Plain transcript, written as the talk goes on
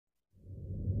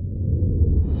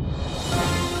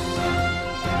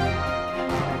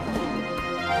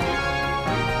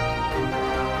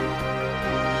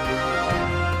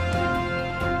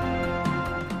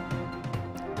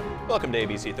Welcome to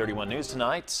ABC31 News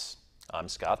Tonight. I'm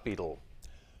Scott Beadle.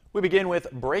 We begin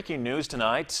with breaking news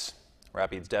tonight.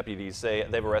 Rapids deputies say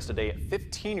they've arrested a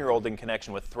 15-year-old in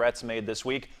connection with threats made this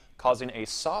week, causing a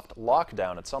soft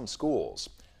lockdown at some schools.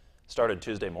 Started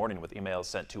Tuesday morning with emails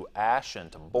sent to Ash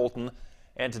and to Bolton,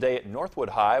 and today Northwood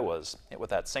High was hit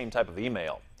with that same type of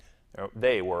email.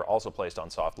 They were also placed on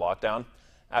soft lockdown.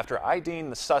 After IDing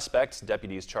the suspect,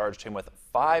 deputies charged him with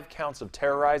 5 counts of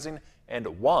terrorizing and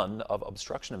 1 of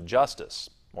obstruction of justice.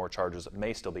 More charges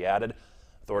may still be added.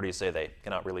 Authorities say they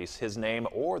cannot release his name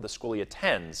or the school he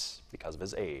attends because of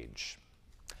his age.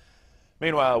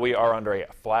 Meanwhile, we are under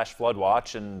a flash flood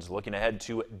watch and looking ahead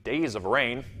to days of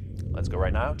rain. Let's go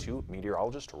right now to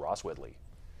meteorologist Ross Whitley.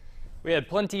 We had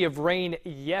plenty of rain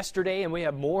yesterday, and we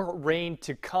have more rain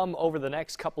to come over the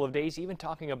next couple of days, even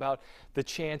talking about the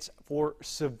chance for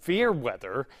severe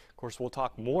weather. Of course, we'll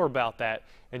talk more about that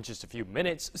in just a few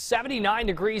minutes. 79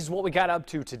 degrees is what we got up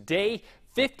to today.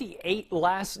 58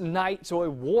 last night, so a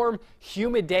warm,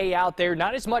 humid day out there.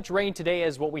 Not as much rain today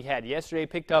as what we had yesterday.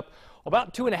 Picked up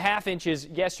about 2.5 inches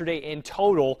yesterday in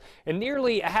total, and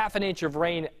nearly 1/2 inch of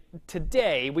rain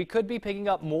today. We could be picking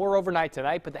up more overnight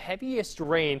tonight, but the heaviest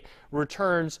rain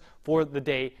returns for the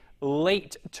day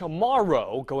late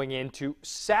tomorrow going into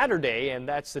Saturday, and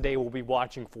that's the day we'll be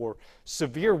watching for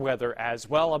severe weather as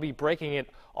well. I'll be breaking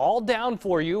it all down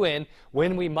for you and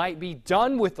when we might be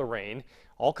done with the rain,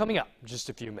 all coming up in just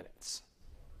a few minutes.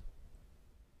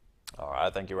 All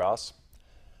right, thank you, Ross.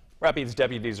 Rapids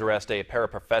deputies arrest a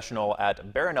paraprofessional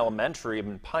at Barron Elementary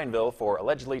in Pineville for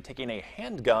allegedly taking a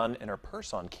handgun in her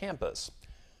purse on campus.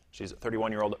 She's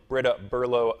 31-year-old Britta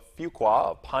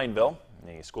Burlow-Fuqua of Pineville.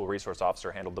 The school resource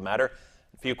officer handled the matter.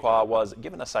 Fuqua was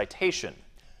given a citation.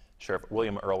 Sheriff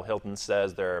William Earl Hilton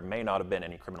says there may not have been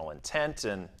any criminal intent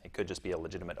and it could just be a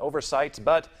legitimate oversight,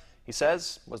 but he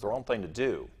says it was the wrong thing to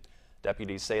do.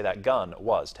 Deputies say that gun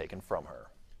was taken from her.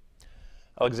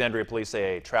 Alexandria police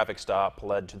say a traffic stop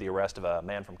led to the arrest of a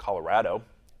man from Colorado.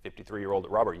 53-year-old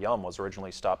Robert Yum was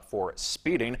originally stopped for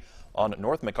speeding on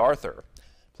North MacArthur.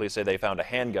 Police say they found a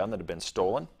handgun that had been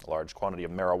stolen, a large quantity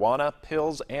of marijuana,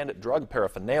 pills, and drug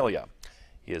paraphernalia.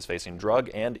 He is facing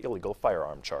drug and illegal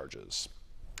firearm charges.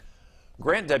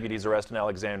 Grant deputies arrest an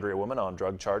Alexandria woman on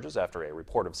drug charges after a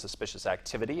report of suspicious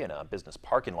activity in a business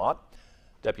parking lot.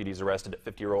 Deputies arrested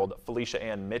 50-year-old Felicia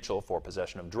Ann Mitchell for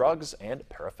possession of drugs and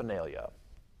paraphernalia.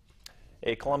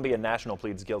 A Columbia national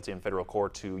pleads guilty in federal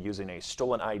court to using a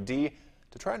stolen ID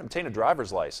to try and obtain a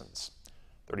driver's license.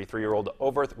 33-year-old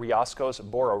Overth Riascos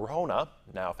Bororona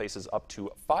now faces up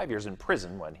to 5 years in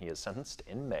prison when he is sentenced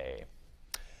in May.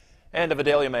 And a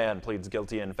Vidalia man pleads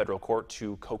guilty in federal court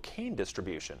to cocaine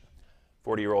distribution.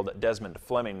 40-year-old Desmond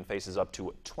Fleming faces up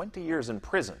to 20 years in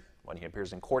prison when he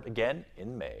appears in court again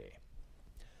in May.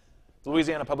 The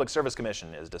Louisiana Public Service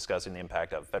Commission is discussing the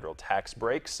impact of federal tax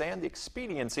breaks and the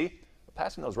expediency of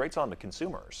passing those rates on to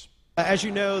consumers. As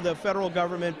you know, the federal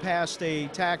government passed a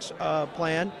tax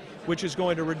plan which is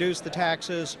going to reduce the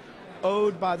taxes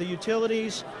owed by the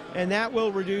utilities, and that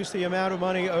will reduce the amount of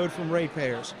money owed from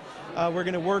ratepayers. We're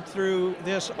going to work through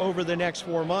this over the next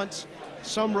 4 months.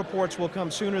 Some reports will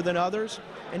come sooner than others,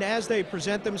 and as they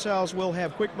present themselves, we'll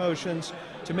have quick motions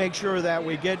to make sure that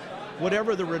we get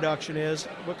whatever the reduction is,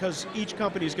 because each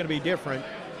company is going to be different.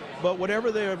 But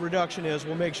whatever the reduction is,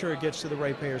 we'll make sure it gets to the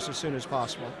ratepayers as soon as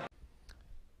possible.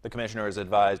 The commissioner has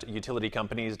advised utility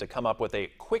companies to come up with a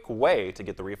quick way to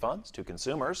get the refunds to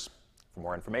consumers. For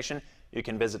more information, you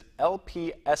can visit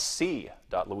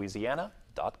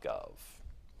lpsc.louisiana.gov.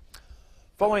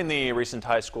 Following the recent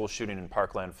high school shooting in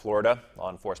Parkland, Florida,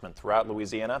 law enforcement throughout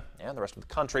Louisiana and the rest of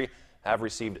the country have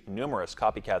received numerous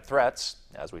copycat threats,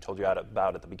 as we told you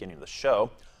about at the beginning of the show.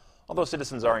 Although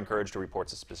citizens are encouraged to report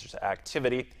suspicious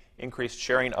activity, increased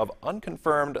sharing of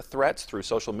unconfirmed threats through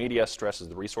social media stresses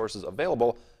the resources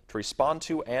available to respond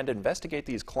to and investigate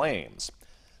these claims.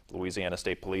 The Louisiana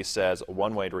State Police says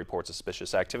one way to report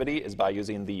suspicious activity is by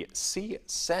using the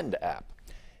C-Send app.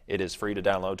 It is free to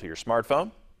download to your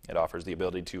smartphone. It offers the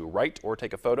ability to write or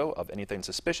take a photo of anything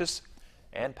suspicious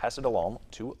and pass it along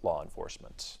to law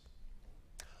enforcement.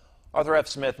 Arthur F.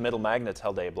 Smith Middle Magnets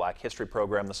held a Black History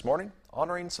program this morning,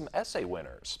 honoring some essay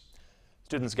winners.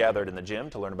 Students gathered in the gym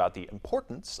to learn about the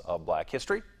importance of Black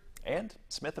history and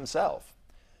Smith himself.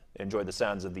 They enjoyed the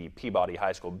sounds of the Peabody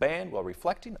High School Band while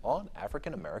reflecting on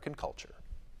African American culture.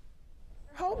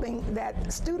 Hoping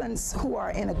that students who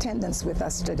are in attendance with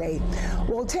us today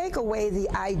will take away the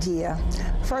idea,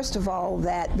 first of all,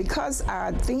 that because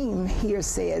our theme here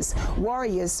says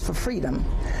warriors for freedom,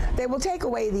 they will take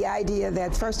away the idea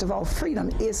that, first of all, freedom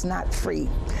is not free.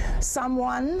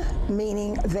 Someone,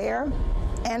 meaning there,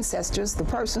 ancestors, the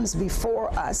persons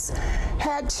before us,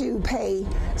 had to pay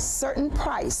certain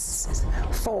price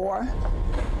for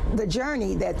the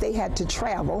journey that they had to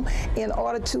travel in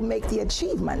order to make the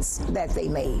achievements that they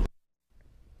made.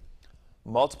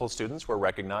 Multiple students were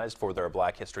recognized for their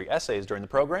Black History essays during the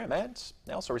program, and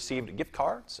they also received gift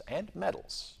cards and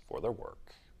medals for their work.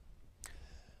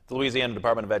 The Louisiana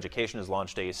Department of Education has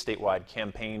launched a statewide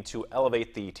campaign to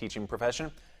elevate the teaching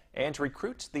profession and to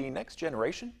recruit the next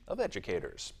generation of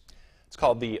educators. It's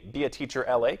called the Be a Teacher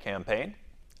LA campaign.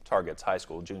 It targets high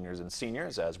school juniors and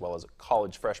seniors, as well as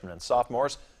college freshmen and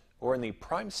sophomores, who are in the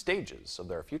prime stages of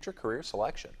their future career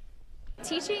selection.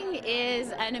 Teaching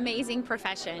is an amazing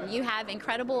profession. You have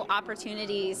incredible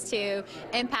opportunities to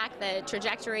impact the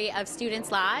trajectory of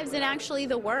students' lives and actually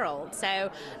the world.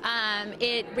 So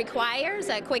it requires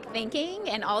a quick thinking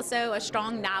and also a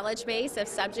strong knowledge base of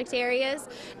subject areas.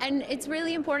 And it's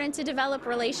really important to develop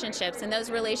relationships, and those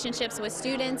relationships with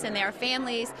students and their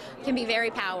families can be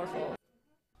very powerful.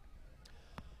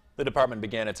 The department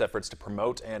began its efforts to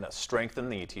promote and strengthen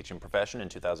the teaching profession in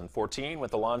 2014 with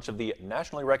the launch of the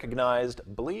nationally recognized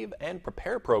Believe and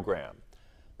Prepare program.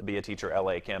 The Be a Teacher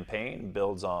LA campaign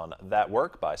builds on that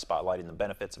work by spotlighting the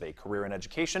benefits of a career in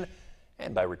education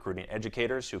and by recruiting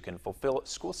educators who can fulfill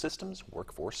school systems'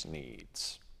 workforce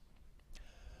needs.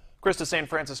 Christa St.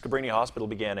 Francis Cabrini Hospital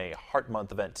began a Heart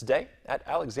Month event today at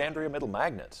Alexandria Middle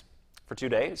Magnet. For 2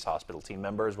 days, hospital team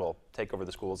members will take over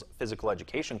the school's physical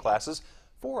education classes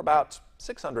for about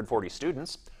 640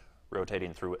 students,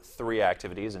 rotating through 3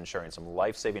 activities and sharing some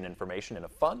life-saving information in a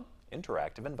fun,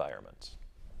 interactive environment.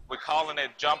 We're calling it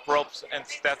jump ropes and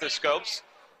stethoscopes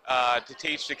to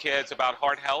teach the kids about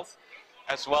heart health,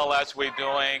 as well as we're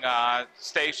doing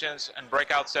stations and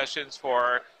breakout sessions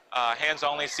for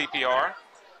hands-only CPR,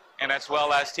 and as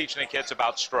well as teaching the kids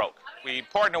about stroke. We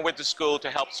partner with the school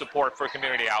to help support for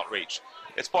community outreach.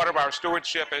 It's part of our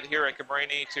stewardship here at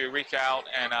Cabrini to reach out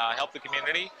and help the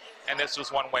community, and this was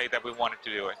one way that we wanted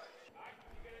to do it.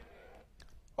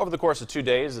 Over the course of 2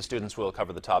 days, the students will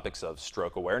cover the topics of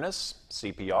stroke awareness,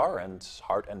 CPR, and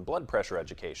heart and blood pressure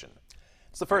education.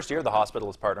 It's the first year the hospital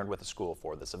has partnered with the school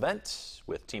for this event,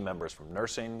 with team members from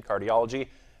nursing, cardiology,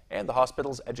 and the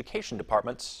hospital's education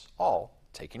department all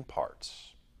taking part.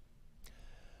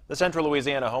 The Central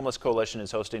Louisiana Homeless Coalition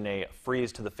is hosting a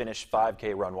Freeze to the Finish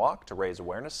 5K run walk to raise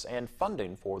awareness and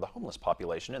funding for the homeless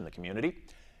population in the community.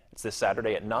 It's this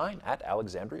Saturday at 9 at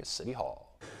Alexandria City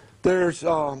Hall. There's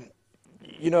about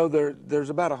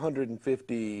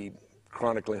 150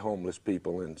 chronically homeless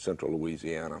people in Central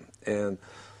Louisiana, and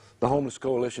the Homeless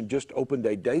Coalition just opened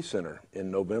a day center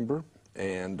in November,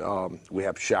 and we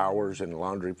have showers and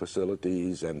laundry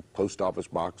facilities and post office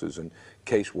boxes and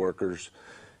caseworkers,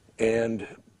 and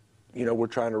we're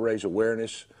trying to raise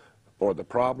awareness for the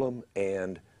problem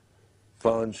and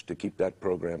funds to keep that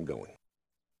program going.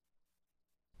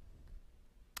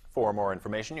 For more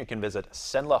information, you can visit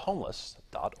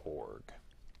senlahomeless.org.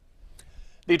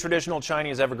 The traditional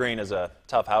Chinese evergreen is a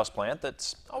tough houseplant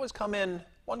that's always come in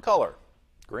one color,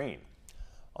 green.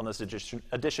 On this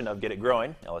edition of Get It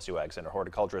Growing, LSU Ag Center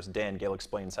horticulturist Dan Gale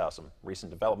explains how some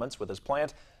recent developments with this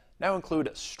plant now include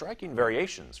striking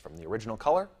variations from the original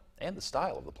color and the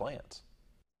style of the plant.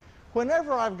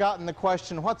 Whenever I've gotten the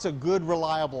question, what's a good,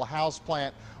 reliable house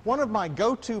plant, one of my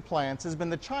go-to plants has been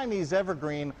the Chinese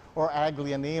evergreen, or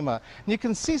Aglaonema. And you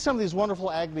can see some of these wonderful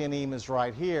Aglaonemas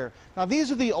right here. Now,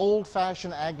 these are the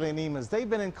old-fashioned Aglaonemas. They've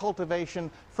been in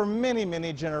cultivation for many,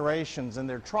 many generations, and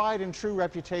their tried and true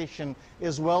reputation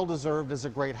is well-deserved as a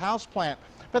great house plant.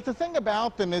 But the thing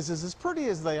about them is as pretty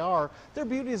as they are, their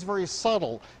beauty is very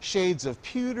subtle. Shades of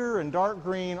pewter and dark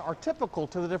green are typical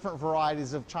to the different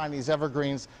varieties of Chinese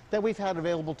evergreens that we've had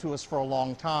available to us for a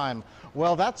long time.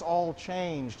 Well, that's all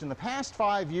changed. In the past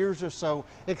 5 years or so,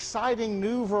 exciting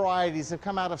new varieties have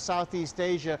come out of Southeast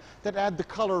Asia that add the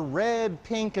color red,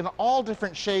 pink, and all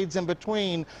different shades in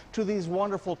between to these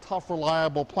wonderful, tough,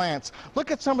 reliable plants.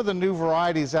 Look at some of the new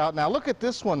varieties out now. Look at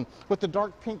this one with the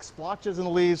dark pink splotches in the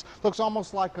leaves. Looks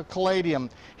almost like a caladium.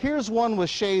 Here's one with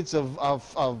shades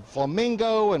of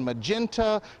flamingo and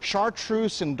magenta,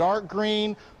 chartreuse and dark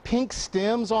green. Pink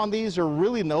stems on these are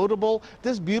really notable.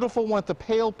 This beautiful one with the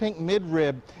pale pink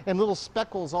midrib and little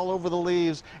speckles all over the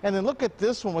leaves. And then look at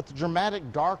this one with the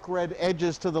dramatic dark red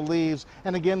edges to the leaves.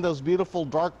 And again, those beautiful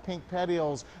dark pink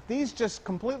petioles. These just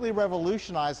completely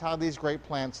revolutionize how these great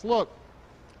plants look.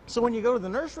 So when you go to the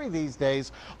nursery these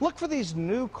days, look for these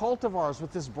new cultivars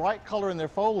with this bright color in their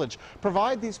foliage.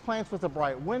 Provide these plants with a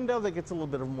bright window that gets a little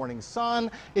bit of morning sun.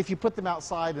 If you put them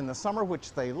outside in the summer,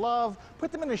 which they love,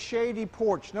 put them in a shady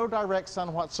porch, no direct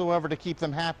sun whatsoever to keep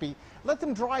them happy. Let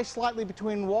them dry slightly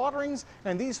between waterings,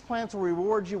 and these plants will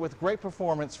reward you with great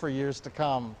performance for years to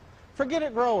come. Forget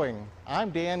it growing.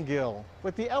 I'm Dan Gill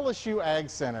with the LSU Ag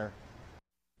Center.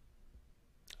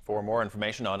 For more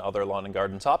information on other lawn and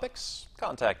garden topics,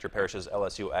 contact your parish's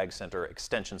LSU Ag Center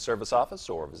Extension Service Office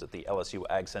or visit the LSU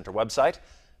Ag Center website.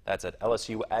 That's at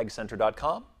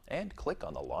lsuagcenter.com and click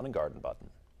on the Lawn and Garden button.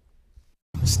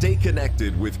 Stay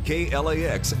connected with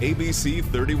KLAX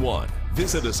ABC31.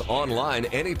 Visit us online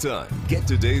anytime. Get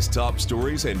today's top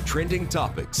stories and trending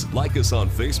topics. Like us on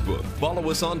Facebook.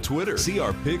 Follow us on Twitter. See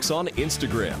our pics on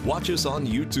Instagram. Watch us on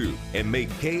YouTube. And make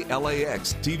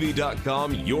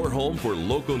KLAXTV.com your home for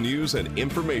local news and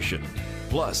information.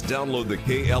 Plus, download the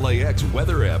KLAX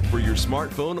weather app for your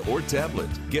smartphone or tablet.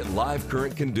 Get live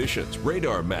current conditions,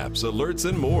 radar maps, alerts,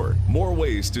 and more. More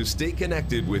ways to stay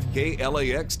connected with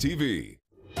KLAX TV.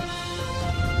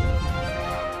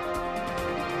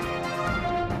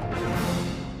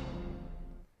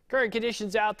 Current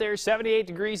conditions out there, 78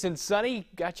 degrees and sunny.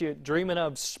 Got you dreaming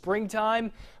of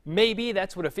springtime. Maybe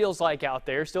that's what it feels like out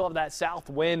there. Still have that south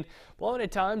wind blowing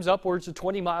at times upwards of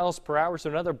 20 miles per hour. So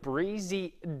another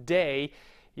breezy day,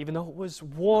 even though it was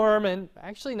warm and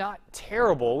actually not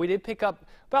terrible. We did pick up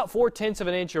about 4/10 of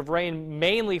an inch of rain,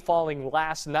 mainly falling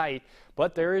last night.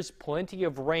 But there is plenty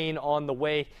of rain on the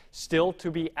way still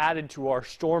to be added to our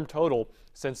storm total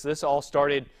since this all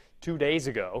started 2 days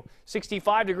ago.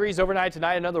 65 degrees overnight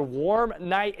tonight, another warm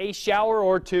night, a shower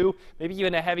or two, maybe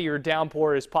even a heavier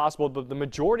downpour is possible, but the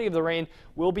majority of the rain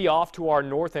will be off to our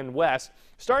north and west.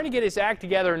 Starting to get its act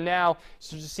together now,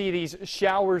 so to see these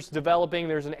showers developing.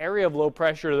 There's an area of low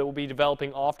pressure that will be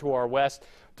developing off to our west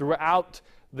throughout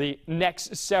the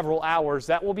next several hours.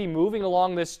 That will be moving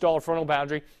along this stalled frontal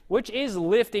boundary, which is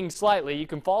lifting slightly. You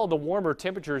can follow the warmer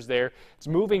temperatures there. It's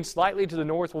moving slightly to the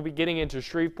north. We'll be getting into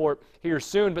Shreveport here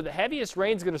soon, but the heaviest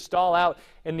rain is going to stall out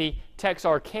in the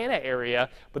Texarkana area,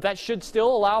 but that should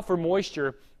still allow for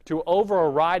moisture to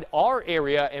override our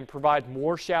area and provide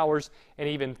more showers and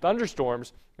even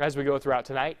thunderstorms as we go throughout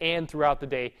tonight and throughout the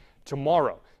day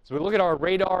tomorrow. So we look at our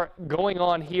radar going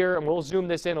on here, and we'll zoom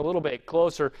this in a little bit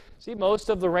closer. See most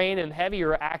of the rain and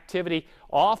heavier activity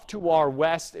off to our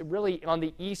west, really on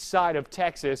the east side of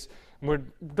Texas. We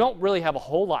don't really have a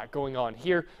whole lot going on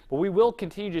here, but we will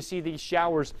continue to see these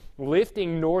showers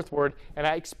lifting northward, and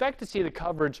I expect to see the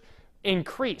coverage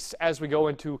increase as we go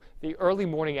into the early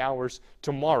morning hours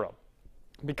tomorrow.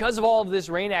 Because of all of this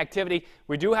rain activity,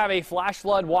 we do have a flash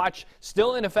flood watch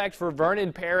still in effect for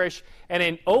Vernon Parish and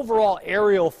an overall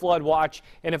aerial flood watch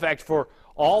in effect for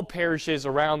all parishes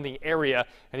around the area.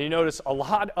 And you notice a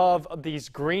lot of these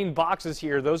green boxes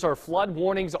here. Those are flood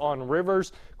warnings on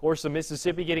rivers. Of course, the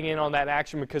Mississippi getting in on that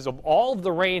action because of all of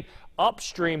the rain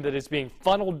upstream that is being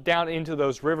funneled down into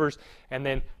those rivers and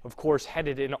then, of course,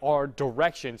 headed in our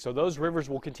direction. So those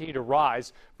rivers will continue to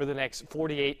rise for the next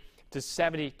 48 to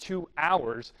 72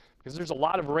 hours because there's a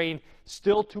lot of rain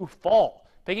still to fall.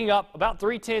 Picking up about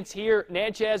 3/10 here.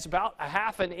 Natchez about a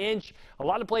half an inch. A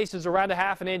lot of places around a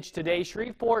half an inch today.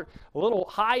 Shreveport a little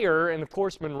higher, and of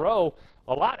course Monroe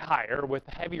a lot higher with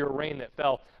the heavier rain that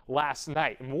fell last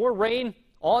night. More rain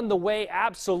on the way,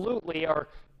 absolutely. Our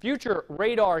future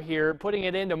radar here, putting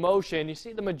it into motion. You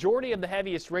see the majority of the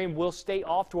heaviest rain will stay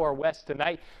off to our west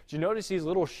tonight. But you notice these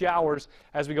little showers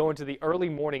as we go into the early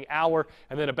morning hour,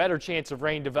 and then a better chance of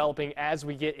rain developing as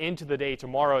we get into the day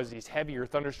tomorrow as these heavier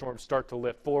thunderstorms start to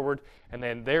lift forward. And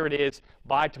then there it is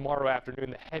by tomorrow afternoon.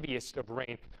 The heaviest of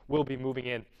rain will be moving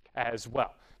in as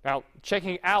well. Now,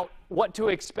 checking out what to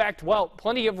expect, well,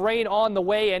 plenty of rain on the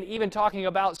way and even talking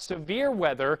about severe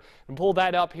weather. And pull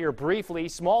that up here briefly.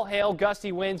 Small hail,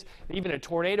 gusty winds, even a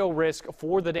tornado risk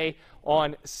for the day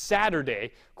on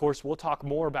Saturday. Of course, we'll talk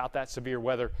more about that severe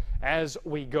weather as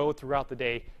we go throughout the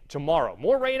day tomorrow.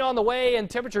 More rain on the way and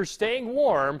temperatures staying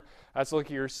warm. Let's look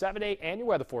at your 7-day and your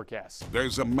weather forecast.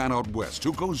 There's a man out west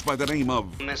who goes by the name of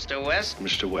Mr. West.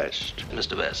 Mr. West.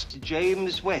 Mr. West.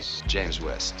 James West. James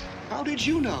West. How did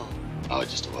you know? Oh,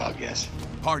 just a wild guess.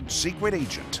 Hard Secret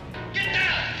Agent. Get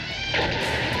down!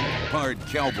 Hard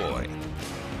Cowboy.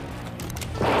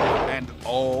 And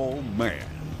All Man.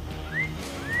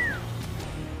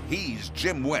 He's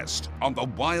Jim West on the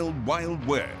Wild Wild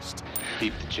West.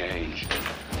 Keep the change.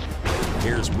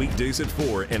 Here's weekdays at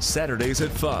 4 and Saturdays at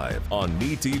 5 on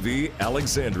MeTV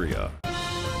Alexandria.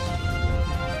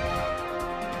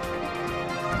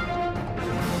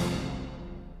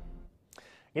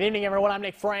 Good evening, everyone. I'm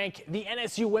Nick Frank. The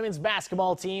NSU women's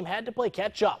basketball team had to play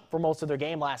catch-up for most of their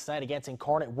game last night against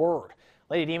Incarnate Word.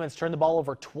 Lady Demons turned the ball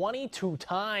over 22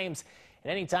 times,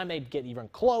 and anytime they'd get even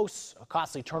close, a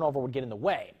costly turnover would get in the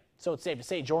way. So it's safe to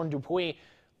say Jordan Dupuis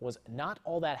was not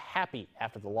all that happy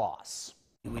after the loss.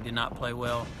 We did not play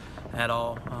well at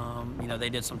all. They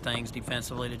did some things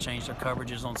defensively to change their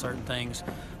coverages on certain things.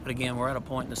 But again, we're at a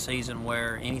point in the season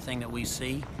where anything that we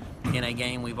see in a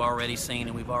game we've already seen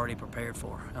and we've already prepared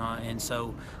for. And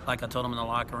so, like I told them in the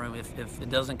locker room, if it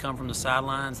doesn't come from the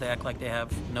sidelines, they act like they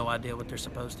have no idea what they're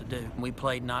supposed to do. We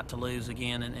played not to lose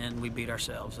again, and we beat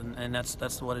ourselves. And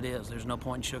that's what it is. There's no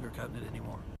point in sugarcoating it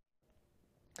anymore.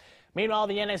 Meanwhile,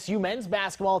 the NSU men's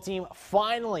basketball team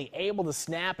finally able to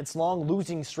snap its long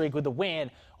losing streak with a win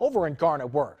over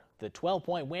Incarnate Word. The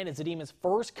 12-point win is the Demons'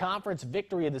 first conference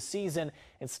victory of the season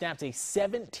and snaps a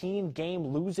 17-game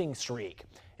losing streak.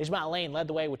 Ishmael Lane led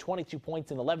the way with 22 points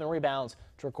and 11 rebounds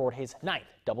to record his 9th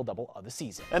double-double of the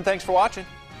season. And thanks for watching.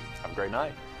 Have a great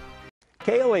night.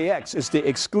 KLAX is the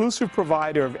exclusive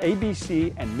provider of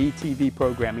ABC and MeTV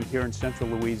programming here in Central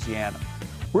Louisiana.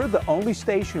 We're the only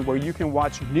station where you can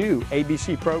watch new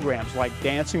ABC programs like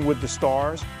Dancing with the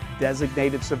Stars,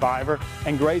 Designated Survivor,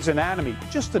 and Grey's Anatomy,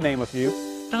 just to name a few.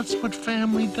 That's what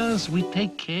family does. We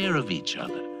take care of each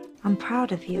other. I'm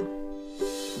proud of you.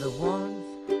 The warmth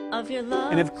of your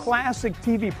love. And if classic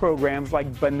TV programs like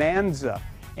Bonanza,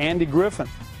 Andy Griffin,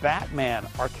 Batman,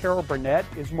 or Carol Burnett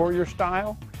is more your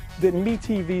style, then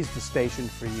MeTV's the station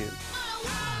for you.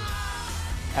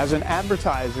 As an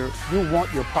advertiser, you'll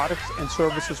want your products and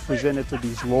services presented to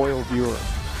these loyal viewers.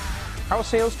 Our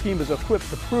sales team is equipped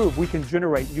to prove we can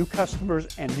generate new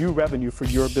customers and new revenue for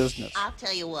your business. I'll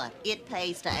tell you what, it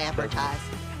pays to advertise.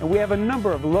 And we have a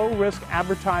number of low-risk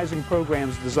advertising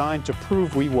programs designed to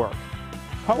prove we work.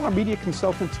 Call our media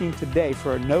consultant team today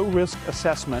for a no-risk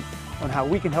assessment on how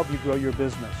we can help you grow your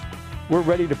business. We're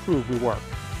ready to prove we work.